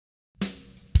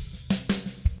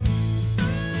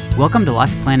Welcome to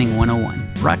Life Planning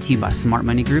 101, brought to you by Smart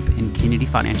Money Group and Kennedy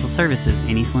Financial Services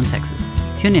in Eastland, Texas.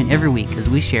 Tune in every week as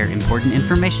we share important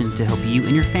information to help you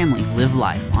and your family live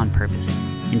life on purpose.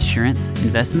 Insurance,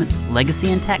 investments,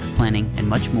 legacy and tax planning, and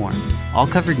much more. All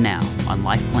covered now on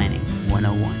Life Planning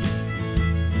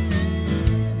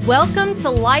 101. Welcome to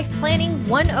Life Planning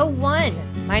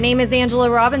 101. My name is Angela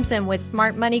Robinson with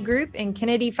Smart Money Group and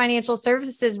Kennedy Financial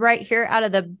Services right here out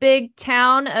of the big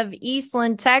town of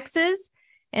Eastland, Texas.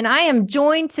 And I am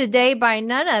joined today by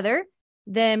none other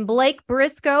than Blake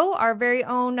Briscoe, our very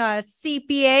own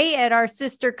CPA at our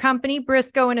sister company,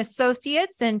 Briscoe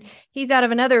Associates. And he's out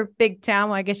of another big town.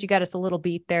 Well, I guess you got us a little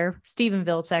beat there,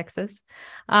 Stephenville, Texas.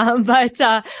 But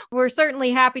we're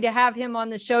certainly happy to have him on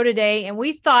the show today. And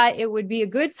we thought it would be a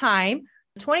good time.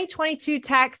 2022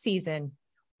 tax season.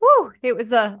 Woo, it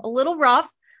was a little rough.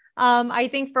 I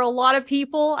think for a lot of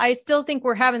people, I still think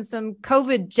we're having some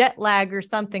COVID jet lag or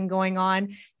something going on.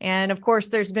 And of course,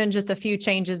 there's been just a few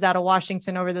changes out of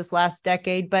Washington over this last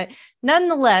decade. But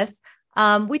nonetheless,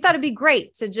 we thought it'd be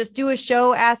great to just do a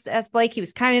show. Ask Blake. He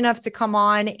was kind enough to come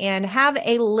on and have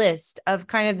a list of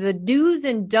kind of the do's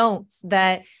and don'ts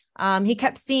that he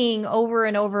kept seeing over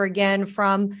and over again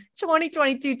from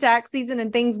 2022 tax season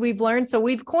and things we've learned. So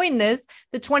we've coined this,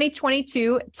 the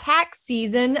 2022 tax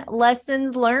season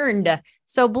lessons learned.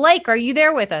 So Blake, are you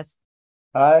there with us?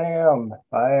 I am.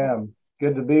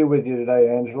 Good to be with you today,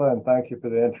 Angela, and thank you for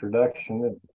the introduction.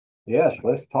 And yes,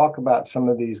 let's talk about some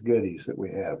of these goodies that we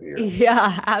have here.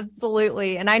 Yeah,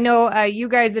 absolutely. And I know you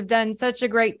guys have done such a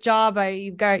great job.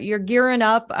 You're gearing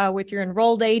up with your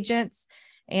enrolled agents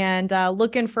and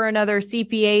looking for another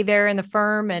CPA there in the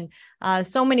firm, and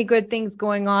so many good things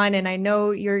going on. And I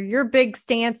know your big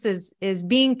stance is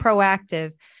being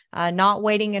proactive, not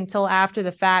waiting until after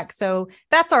the fact. So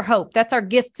that's our hope. That's our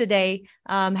gift today,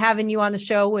 having you on the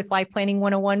show with Life Planning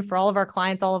 101 for all of our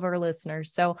clients, all of our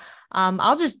listeners. So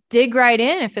I'll just dig right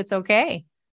in if it's okay.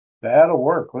 That'll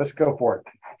work. Let's go for it.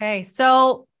 Okay.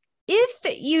 So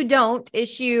if you don't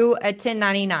issue a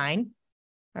 1099,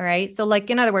 all right. So like,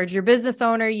 in other words, your business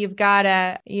owner, you've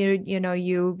got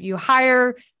you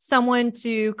hire someone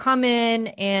to come in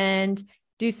and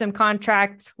do some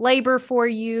contract labor for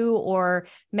you, or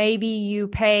maybe you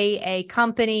pay a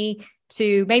company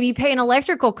maybe you pay an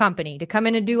electrical company to come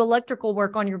in and do electrical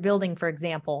work on your building, for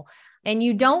example, and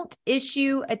you don't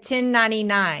issue a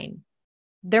 1099,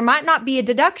 there might not be a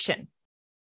deduction.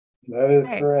 That is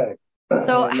correct.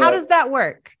 So how does that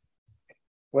work?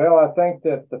 Well, I think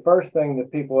that the first thing that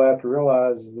people have to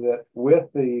realize is that with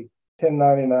the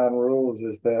 1099 rules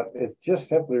is that it's just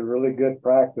simply really good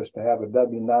practice to have a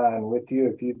W-9 with you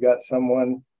if you've got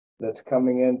someone that's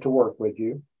coming in to work with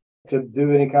you to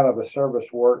do any kind of a service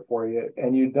work for you,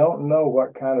 and you don't know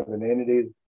what kind of an entity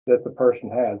that the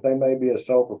person has. They may be a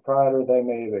sole proprietor, they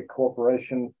may be a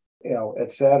corporation,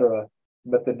 et cetera.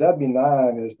 But the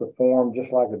W-9 is the form,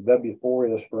 just like a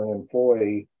W-4 is for an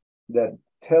employee, that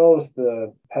tells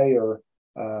the payer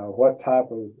what type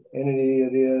of entity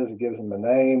it is. It gives them a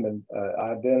name and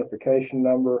identification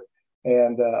number,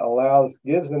 and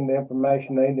gives them the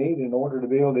information they need in order to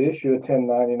be able to issue a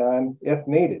 1099 if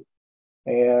needed.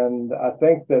 And I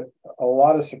think that a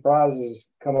lot of surprises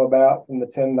come about from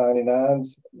the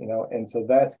 1099s, and so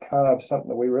that's kind of something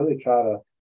that we really try to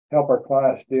help our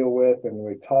clients deal with, and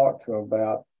we talk to them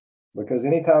about, because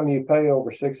anytime you pay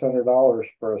over $600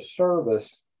 for a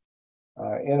service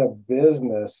in a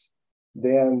business,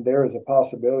 then there is a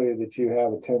possibility that you have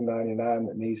a 1099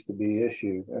 that needs to be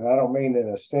issued. And I don't mean in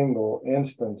a single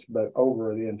instance, but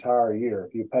over the entire year.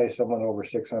 If you pay someone over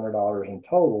 $600 in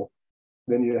total,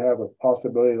 then you have a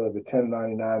possibility of a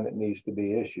 1099 that needs to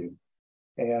be issued.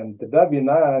 And the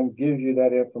W-9 gives you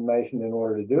that information in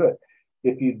order to do it.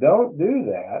 If you don't do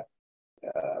that,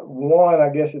 one, I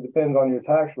guess it depends on your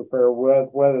tax preparer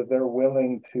whether they're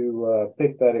willing to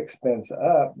pick that expense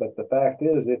up. But the fact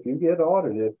is, if you get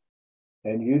audited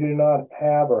and you do not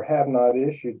have or have not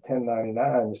issued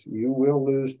 1099s, you will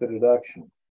lose the deduction.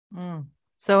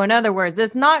 So in other words,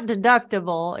 it's not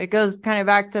deductible. It goes kind of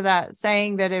back to that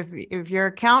saying that if your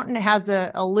accountant has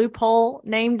a loophole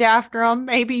named after them,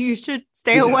 maybe you should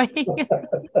stay away.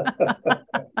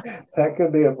 That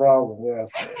could be a problem, yes.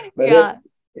 But yeah.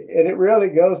 It really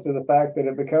goes to the fact that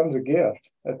it becomes a gift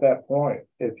at that point.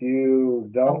 If you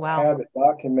don't have it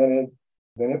documented,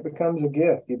 then it becomes a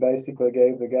gift. You basically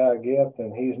gave the guy a gift,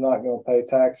 and he's not going to pay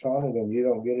tax on it, and you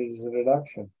don't get it as a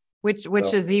deduction.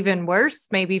 Which is even worse,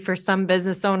 maybe for some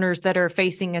business owners that are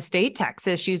facing estate tax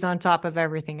issues on top of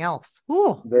everything else.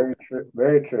 Ooh. Very true.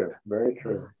 Very true. Very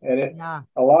true. And a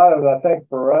lot of, I think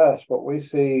for us, what we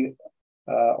see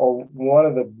or one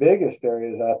of the biggest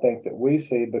areas I think that we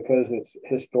see, because it's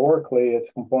historically,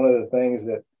 it's one of the things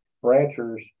that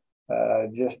ranchers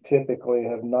just typically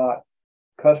have not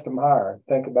custom hired.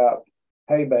 Think about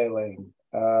hay baling,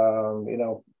 plowing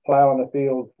the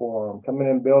field for them, coming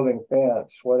in, building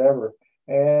fence, whatever.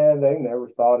 And they never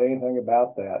thought anything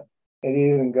about that. It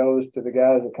even goes to the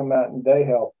guys that come out and day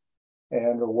help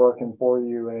and are working for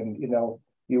you. And,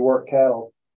 you work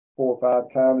cattle 4 or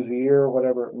 5 times a year,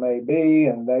 whatever it may be,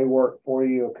 and they work for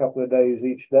you a couple of days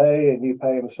each day, and you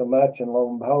pay them so much, and lo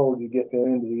and behold, you get to the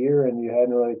end of the year and you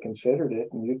hadn't really considered it,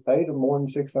 and you paid them more than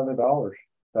 $600.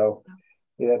 So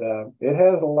it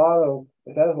has a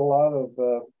lot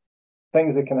of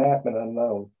things that can happen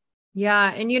unknown.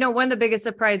 Yeah. And, one of the biggest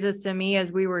surprises to me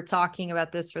as we were talking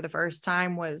about this for the first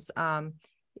time was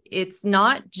it's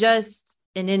not just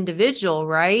an individual,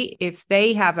 right? If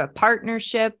they have a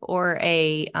partnership or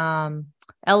a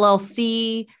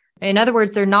LLC, in other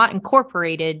words, they're not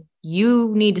incorporated,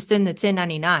 you need to send the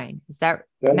 1099. Is that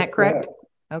correct?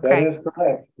 Okay.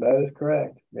 That is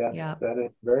correct. Yeah. That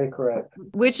is very correct.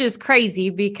 Which is crazy,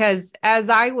 because as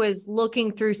I was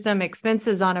looking through some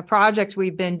expenses on a project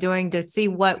we've been doing to see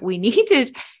what we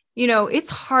needed, it's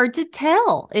hard to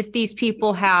tell if these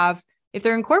people if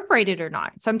they're incorporated or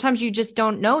not. Sometimes you just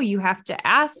don't know. You have to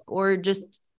ask or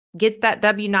just get that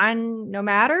W-9 no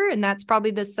matter. And that's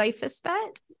probably the safest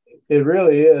bet. It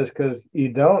really is, because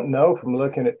you don't know from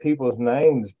looking at people's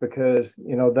names, because,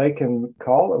 they can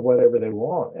call it whatever they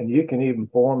want. And you can even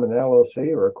form an LLC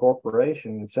or a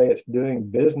corporation and say it's doing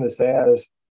business as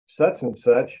such and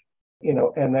such,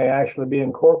 and they actually be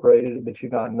incorporated, but you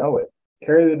not know it.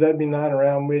 Carry the W-9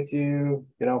 around with you,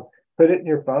 put it in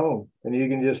your phone and you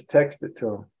can just text it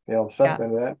to them,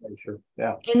 something of that nature.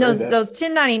 Yeah. And those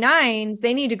 1099s,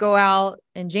 they need to go out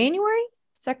in January.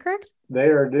 Is that correct? They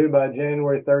are due by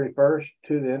January 31st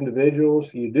to the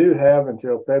individuals. You do have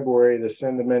until February to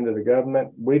send them into the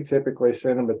government. We typically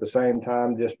send them at the same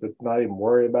time just to not even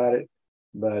worry about it.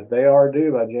 But they are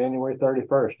due by January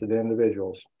 31st to the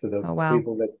individuals, to the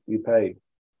people that you paid.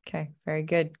 Okay, very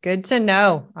good. Good to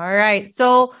know. All right.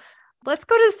 So let's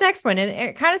go to this next one.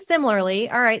 And kind of similarly.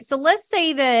 All right. So let's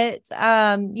say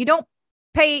that you don't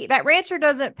pay, that rancher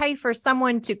doesn't pay for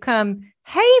someone to come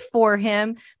hay for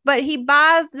him, but he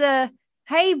buys the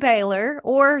hay baler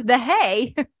or the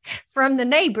hay from the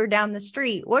neighbor down the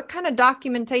street. What kind of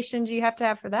documentation do you have to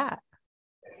have for that?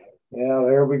 Yeah,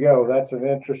 there we go. That's an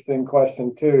interesting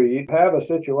question too. You have a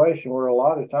situation where a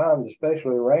lot of times,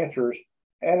 especially ranchers,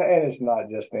 and it's not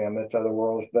just them, it's other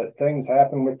worlds, but things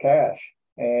happen with cash,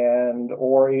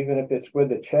 or even if it's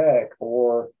with a check,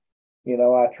 or,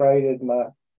 I traded my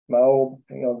old,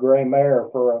 gray mare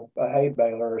for a hay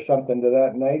baler or something to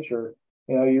that nature.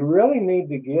 You really need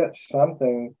to get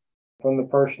something from the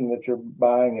person that you're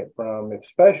buying it from,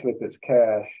 especially if it's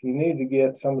cash. You need to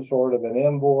get some sort of an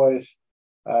invoice,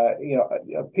 a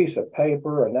piece of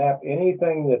paper, an app,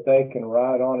 anything that they can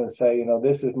write on and say,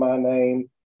 this is my name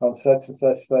on such and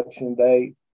such and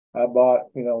date. I bought,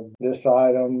 this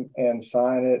item, and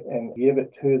sign it and give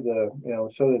it to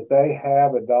so that they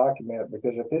have a document.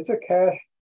 Because if it's a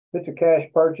cash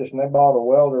purchase and they bought a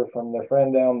welder from their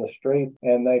friend down the street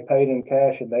and they paid in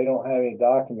cash and they don't have any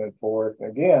document for it,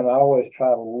 again, I always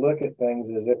try to look at things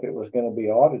as if it was going to be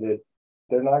audited.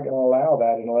 They're not going to allow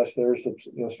that unless there's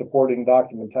supporting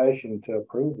documentation to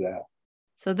approve that.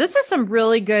 So this is some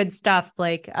really good stuff,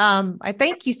 Blake. I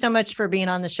thank you so much for being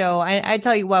on the show. I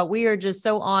tell you what, we are just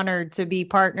so honored to be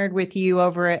partnered with you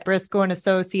over at Briscoe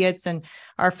Associates, and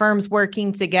our firms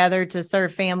working together to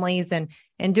serve families and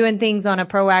doing things on a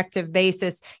proactive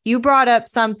basis. You brought up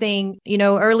something,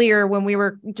 earlier when we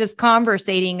were just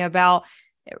conversating about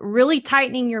really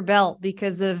tightening your belt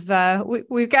because of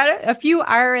we've got a few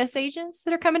IRS agents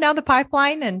that are coming down the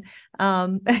pipeline. And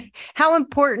how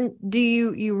important do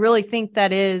you really think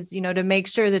that is, to make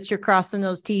sure that you're crossing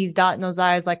those T's, dotting those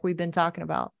I's like we've been talking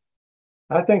about?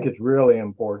 I think it's really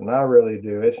important. I really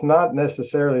do. It's not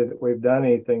necessarily that we've done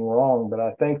anything wrong, but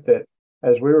I think that,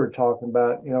 as we were talking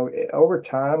about, over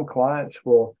time, clients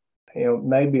will,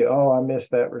 maybe, I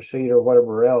missed that receipt or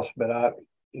whatever else, but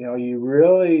you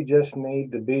really just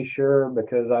need to be sure,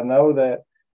 because I know that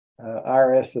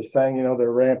IRS is saying, they're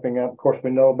ramping up. Of course, we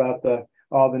know about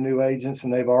all the new agents,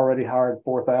 and they've already hired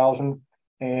 4,000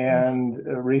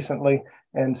 recently.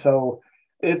 And so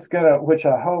it's which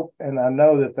I hope, and I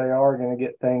know that they are going to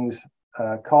get things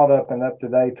caught up and up to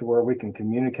date to where we can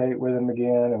communicate with them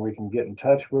again, and we can get in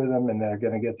touch with them, and they're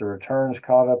going to get the returns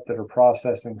caught up that are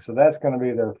processing. So that's going to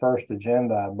be their first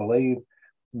agenda, I believe.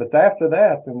 But after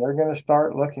that, then they're going to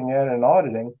start looking at and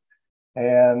auditing.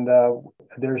 And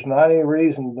there's not any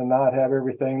reason to not have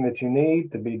everything that you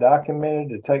need to be documented,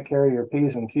 to take care of your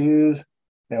P's and Q's,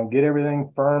 get everything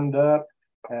firmed up,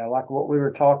 like what we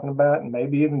were talking about, and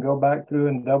maybe even go back through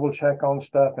and double check on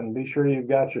stuff and be sure you've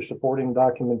got your supporting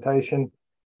documentation.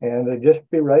 And they just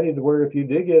be ready to where if you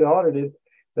did get audited,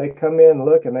 they come in,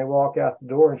 look, and they walk out the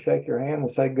door and shake your hand and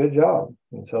say, good job.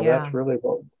 And so that's really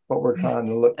what we're trying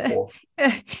to look for.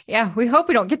 Yeah, we hope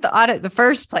we don't get the audit in the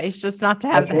first place, just not to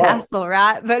have the hassle,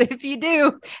 right? But if you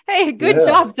do, hey, good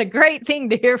job's a great thing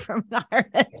to hear from an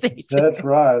IRS agent. That's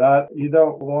right. You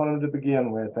don't want them to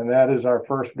begin with, and that is our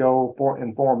first goal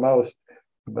and foremost.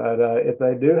 But if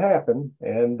they do happen,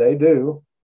 and they do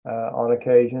on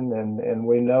occasion, and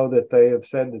we know that they have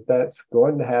said that that's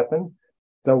going to happen,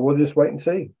 so we'll just wait and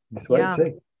see. And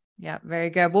see. Yeah, very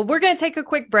good. Well, we're going to take a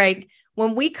quick break.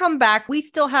 When we come back, we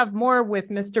still have more with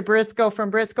Mr. Briscoe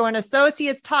from Briscoe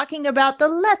Associates talking about the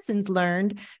lessons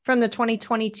learned from the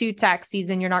 2022 tax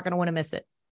season. You're not going to want to miss it.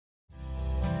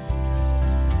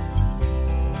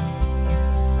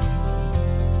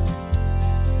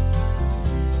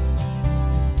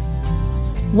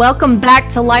 Welcome back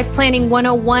to Life Planning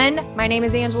 101. My name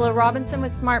is Angela Robinson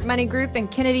with Smart Money Group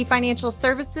and Kennedy Financial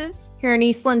Services here in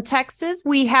Eastland, Texas.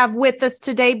 We have with us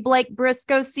today Blake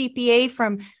Briscoe, CPA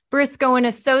from Briscoe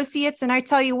Associates. And I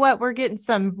tell you what, we're getting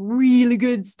some really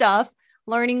good stuff,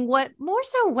 learning what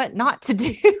not to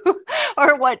do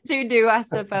or what to do, I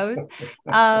suppose.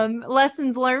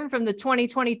 Lessons learned from the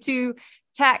 2022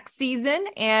 tax season.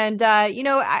 And,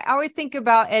 I always think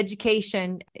about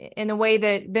education in the way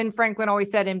that Ben Franklin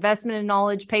always said, investment in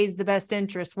knowledge pays the best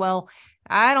interest. Well,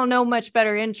 I don't know much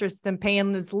better interest than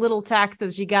paying as little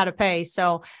taxes you got to pay.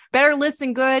 So better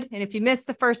listen good. And if you missed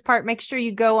the first part, make sure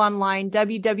you go online,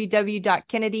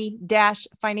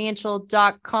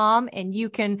 www.kennedy-financial.com, and you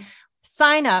can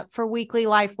sign up for weekly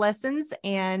life lessons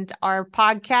and our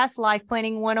podcast, Life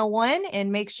Planning 101,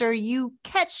 and make sure you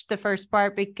catch the first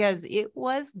part because it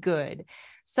was good.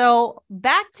 So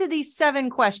back to these 7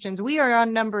 questions. We are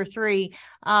on number 3.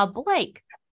 Blake,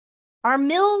 are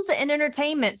meals and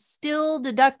entertainment still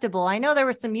deductible? I know there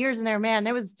were some years in there, man,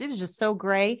 it was just so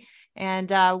gray. And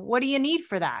what do you need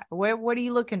for that? What are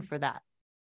you looking for that?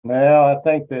 Well, I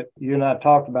think that you and I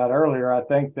talked about earlier. I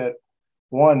think that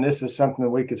one, this is something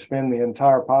that we could spend the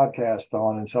entire podcast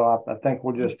on. And so I think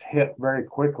we'll just hit very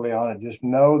quickly on it. Just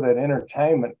know that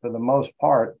entertainment, for the most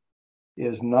part,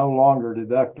 is no longer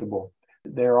deductible.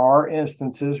 There are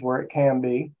instances where it can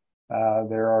be.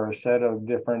 There are a set of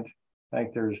different, I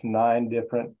think there's 9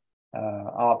 different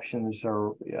options,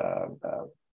 or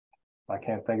I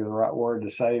can't think of the right word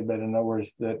to say, but in other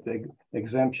words, that the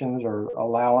exemptions or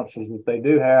allowances that they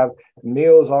do have.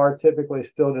 Meals are typically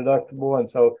still deductible. And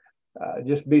so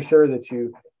just be sure that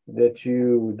you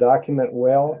document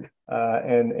well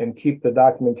and keep the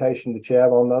documentation that you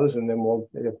have on those, and then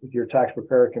if your tax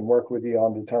preparer can work with you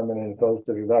on determining if those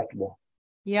are deductible.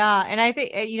 Yeah, and I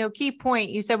think key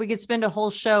point. You said we could spend a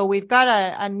whole show. We've got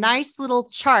a nice little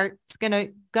chart. It's gonna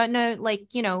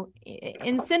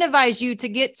incentivize you to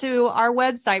get to our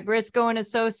website, Briscoe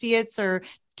Associates or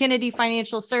Kennedy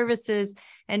Financial Services,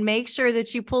 and make sure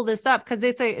that you pull this up because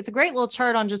it's a great little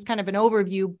chart on just kind of an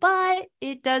overview, but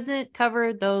it doesn't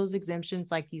cover those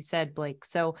exemptions like you said, Blake.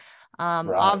 So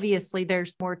obviously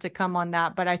there's more to come on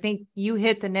that, but I think you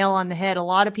hit the nail on the head. A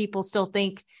lot of people still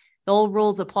think the old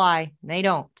rules apply. They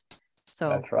don't. So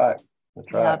that's right.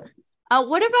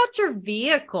 What about your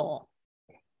vehicle?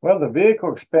 Well, the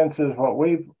vehicle expenses,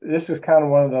 this is kind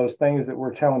of one of those things that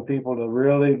we're telling people to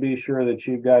really be sure that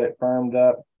you've got it firmed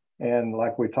up. And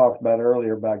like we talked about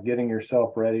earlier about getting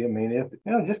yourself ready. I mean,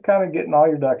 just kind of getting all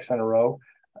your ducks in a row,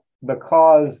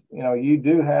 because, you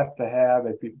do have to have,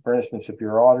 for instance, if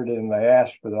you're audited and they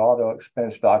ask for the auto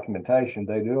expense documentation,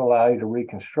 they do allow you to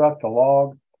reconstruct a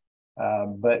log.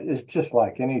 But it's just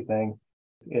like anything.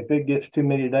 If it gets too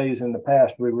many days in the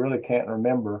past, we really can't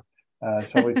remember.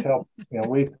 So we tell,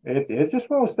 it's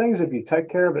just one of those things. If you take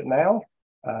care of it now,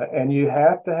 and you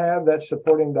have to have that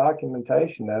supporting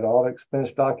documentation, that auto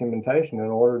expense documentation, in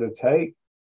order to take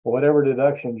whatever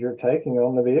deductions you're taking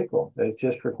on the vehicle. It's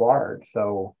just required.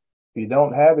 So if you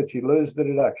don't have it, you lose the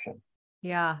deduction.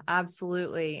 Yeah,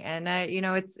 absolutely. And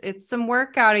it's some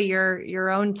work out of your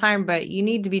own time, but you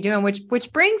need to be doing,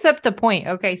 which brings up the point.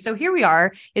 Okay, so here we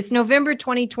are. It's November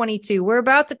 2022. We're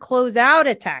about to close out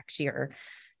a tax year.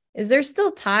 Is there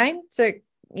still time to,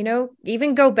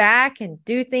 even go back and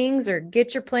do things or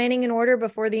get your planning in order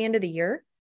before the end of the year?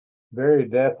 Very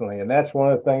definitely. And that's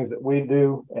one of the things that we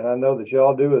do, and I know that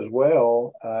y'all do as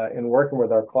well, in working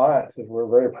with our clients, is we're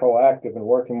very proactive in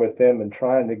working with them and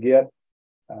trying to get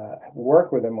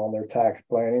work with them on their tax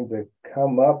planning to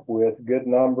come up with good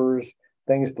numbers,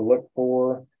 things to look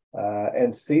for,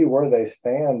 and see where they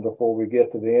stand before we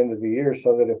get to the end of the year,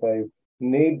 so that if they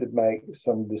need to make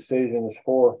some decisions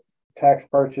for tax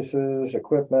purchases,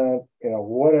 equipment,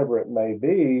 whatever it may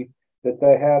be, that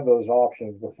they have those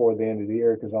options before the end of the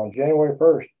year, because on January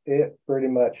 1st, it pretty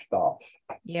much stops.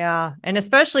 Yeah. And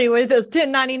especially with those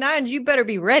 1099s, you better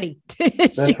be ready to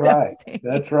That's right.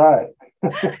 That's right.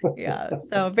 Yeah.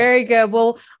 So very good.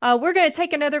 Well, we're going to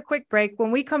take another quick break. When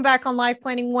we come back on Life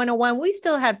Planning 101, we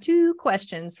still have 2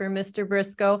 questions for Mr.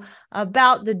 Briscoe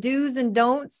about the do's and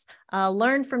don'ts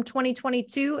learned from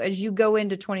 2022 as you go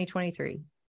into 2023.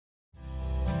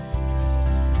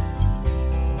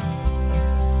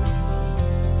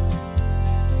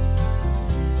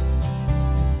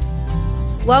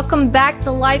 Welcome back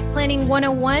to Life Planning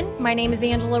 101. My name is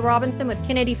Angela Robinson with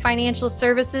Kennedy Financial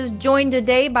Services, joined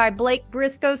today by Blake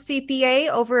Briscoe, CPA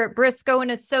over at Briscoe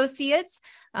Associates,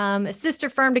 a sister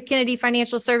firm to Kennedy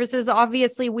Financial Services.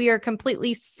 Obviously, we are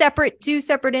completely separate, 2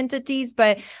 separate entities,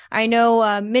 but I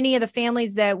know many of the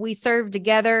families that we serve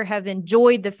together have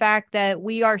enjoyed the fact that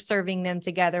we are serving them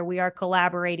together. We are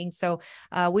collaborating. So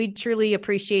we truly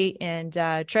appreciate and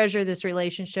treasure this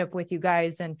relationship with you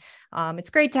guys. And it's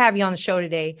great to have you on the show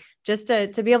today, just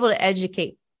to be able to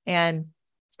educate and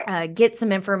get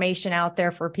some information out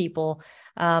there for people.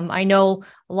 I know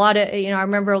a lot of, I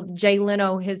remember Jay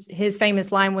Leno, his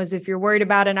famous line was, if you're worried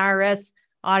about an IRS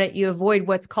audit, you avoid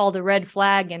what's called a red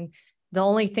flag. And the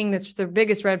only thing that's the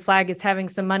biggest red flag is having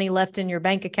some money left in your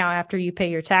bank account after you pay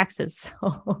your taxes.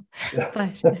 So,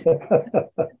 but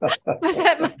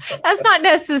that's not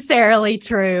necessarily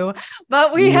true.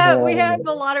 But we have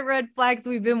a lot of red flags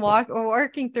we've been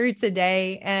working through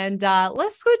today. And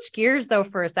let's switch gears though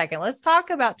for a second. Let's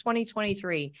talk about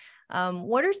 2023.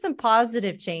 What are some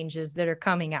positive changes that are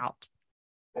coming out?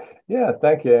 Yeah,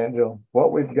 thank you, Angel.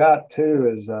 What we've got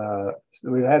too is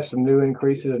we've had some new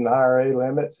increases in IRA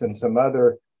limits and some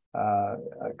other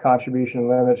contribution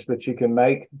limits that you can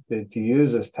make to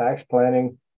use as tax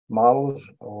planning models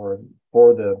or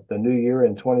for the new year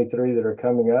in 23 that are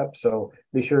coming up. So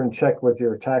be sure and check with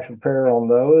your tax preparer on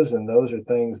those. And those are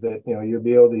things that, you'll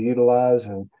be able to utilize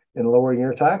in lowering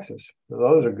your taxes. So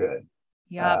those are good.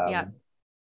 Yeah.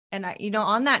 And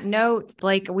on that note,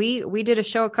 Blake, we did a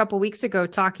show a couple of weeks ago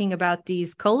talking about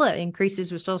these COLA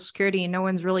increases with Social Security, and no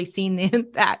one's really seen the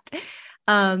impact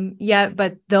yet.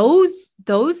 But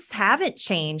those haven't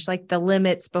changed, like the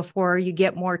limits before you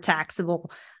get more taxable.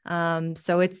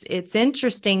 So it's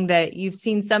interesting that you've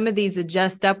seen some of these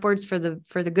adjust upwards for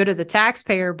the good of the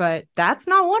taxpayer, but that's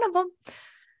not one of them.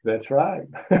 That's right.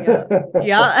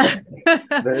 Yeah.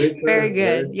 Very true. Very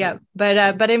good. Yeah.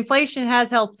 But inflation has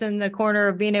helped in the corner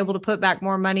of being able to put back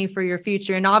more money for your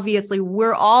future. And obviously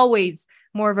we're always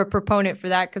more of a proponent for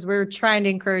that, because we're trying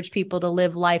to encourage people to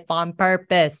live life on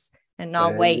purpose and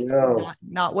not wait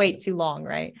too long.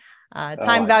 Right.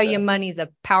 Time value of money is a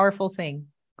powerful thing.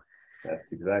 That's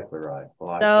exactly right.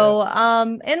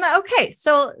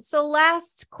 So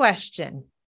last question.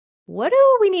 What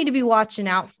do we need to be watching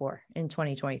out for in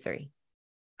 2023?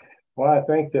 Well, I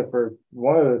think that for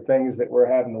one of the things that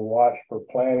we're having to watch for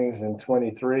plannings in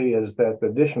 23 is that the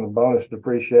additional bonus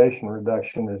depreciation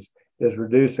reduction is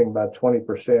reducing by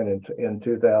 20% in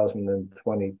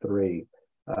 2023.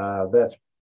 That's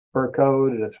per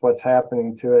code. That's what's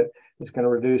happening to it. It's going to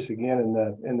reduce again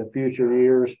in the future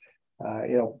years.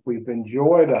 We've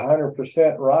enjoyed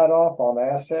 100% write-off on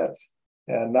assets.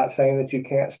 And not saying that you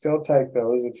can't still take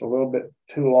those. It's a little bit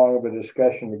too long of a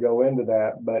discussion to go into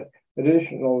that. But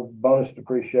additional bonus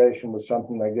depreciation was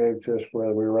something they gave to us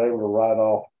where we were able to write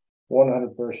off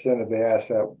 100% of the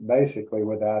asset basically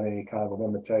without any kind of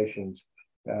limitations.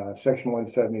 Section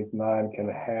 179 can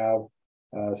have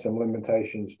some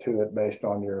limitations to it based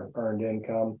on your earned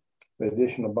income. The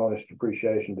additional bonus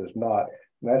depreciation does not.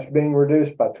 And that's being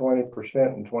reduced by 20%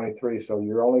 in 23. So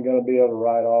you're only going to be able to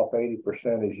write off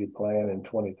 80% as you plan in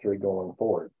 23 going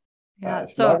forward. Yeah.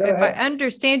 So if I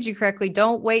understand you correctly,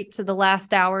 don't wait to the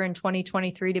last hour in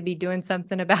 2023 to be doing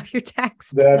something about your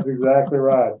tax bill. That's exactly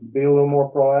right. Be a little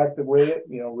more proactive with it.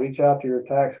 Reach out to your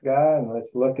tax guy and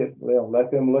let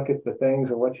them look at the things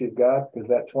of what you've got, because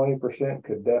that 20%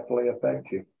 could definitely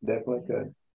affect you. Definitely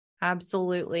could.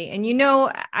 Absolutely. And,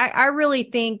 I really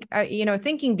think,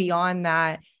 thinking beyond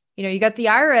that, you got the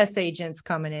IRS agents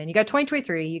coming in, you got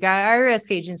 2023, you got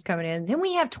IRS agents coming in, then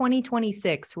we have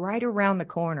 2026 right around the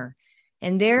corner.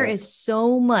 And there is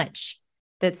so much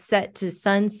that's set to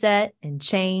sunset and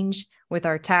change with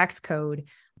our tax code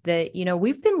that,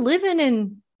 we've been living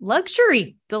in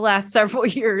luxury the last several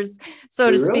years,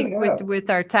 so to speak, with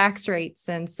our tax rates.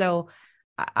 And so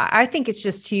I think it's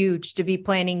just huge to be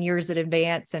planning years in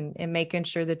advance and making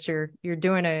sure that you're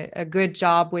doing a good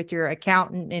job with your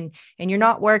accountant and you're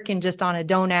not working just on a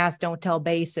don't ask, don't tell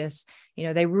basis.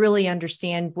 They really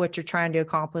understand what you're trying to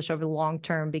accomplish over the long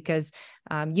term, because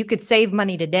you could save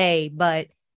money today, but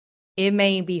it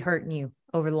may be hurting you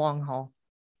over the long haul.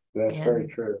 That's very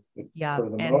true. Yeah. For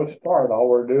the most part, all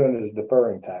we're doing is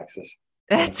deferring taxes.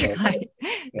 That's right.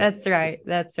 That's right.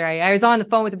 That's right. I was on the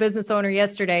phone with a business owner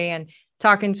yesterday and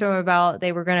talking to him about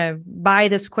they were going to buy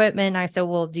this equipment. I said,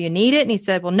 well, do you need it? And he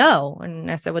said, well, no.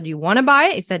 And I said, well, do you want to buy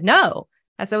it? He said, no.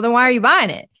 I said, well, then why are you buying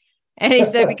it? And he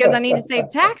said, because I need to save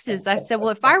taxes. I said, well,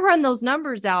 if I run those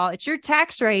numbers out at your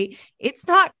tax rate, it's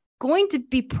not going to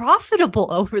be profitable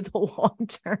over the long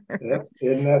term. Yep.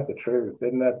 Isn't that the truth?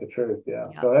 Yeah.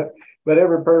 So but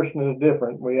every person is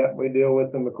different. We deal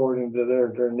with them according to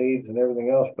their needs and everything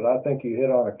else. But I think you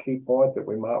hit on a key point that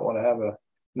we might want to have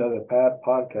another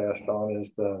podcast on,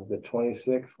 is the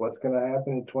 26th. What's going to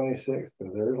happen in 26?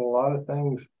 Because there's a lot of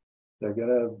things that are going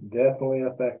to definitely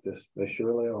affect us. They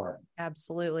surely are.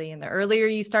 Absolutely. And the earlier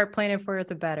you start planning for it,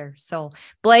 the better. So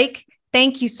Blake,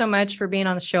 thank you so much for being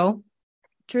on the show.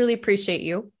 Truly appreciate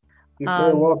you. You're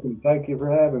very welcome. Thank you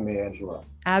for having me, Angela.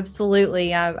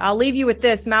 Absolutely. I'll leave you with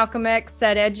this. Malcolm X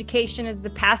said, education is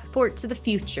the passport to the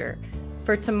future,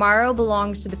 for tomorrow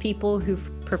belongs to the people who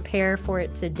prepare for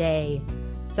it today.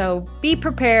 So be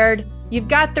prepared. You've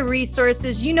got the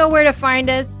resources. You know where to find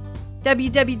us.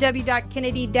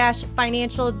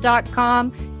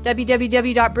 www.kennedy-financial.com,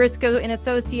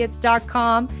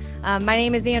 www.briscoeassociates.com. My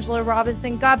name is Angela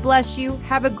Robinson. God bless you.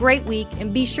 Have a great week,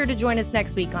 and be sure to join us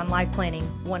next week on Life Planning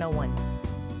 101.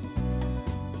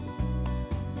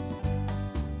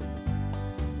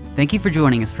 Thank you for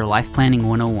joining us for Life Planning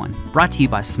 101, brought to you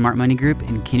by Smart Money Group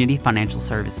and Kennedy Financial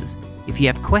Services. If you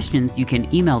have questions, you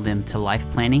can email them to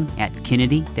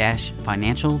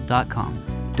lifeplanning@kennedy-financial.com.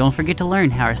 Don't forget to learn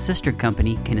how our sister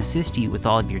company can assist you with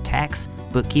all of your tax,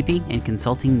 bookkeeping, and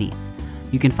consulting needs.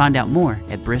 You can find out more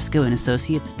at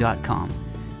briscoeassociates.com.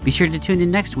 Be sure to tune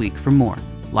in next week for more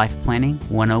Life Planning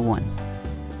 101.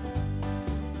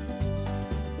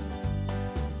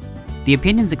 The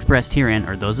opinions expressed herein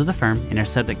are those of the firm and are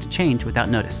subject to change without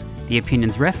notice. The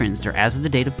opinions referenced are as of the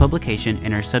date of publication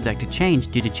and are subject to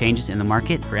change due to changes in the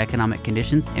market or economic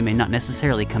conditions and may not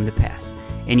necessarily come to pass.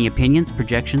 Any opinions,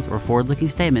 projections, or forward-looking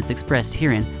statements expressed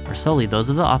herein are solely those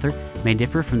of the author, may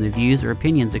differ from the views or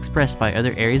opinions expressed by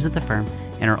other areas of the firm,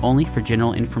 and are only for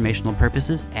general informational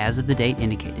purposes as of the date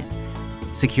indicated.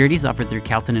 Securities offered through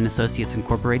Calton & Associates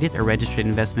Incorporated, a registered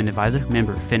investment advisor,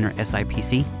 member FINRA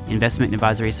SIPC. Investment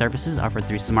advisory services offered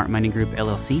through Smart Money Group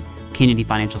LLC. Kennedy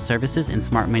Financial Services and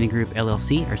Smart Money Group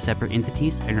LLC are separate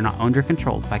entities and are not owned or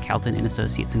controlled by Calton &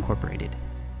 Associates Incorporated.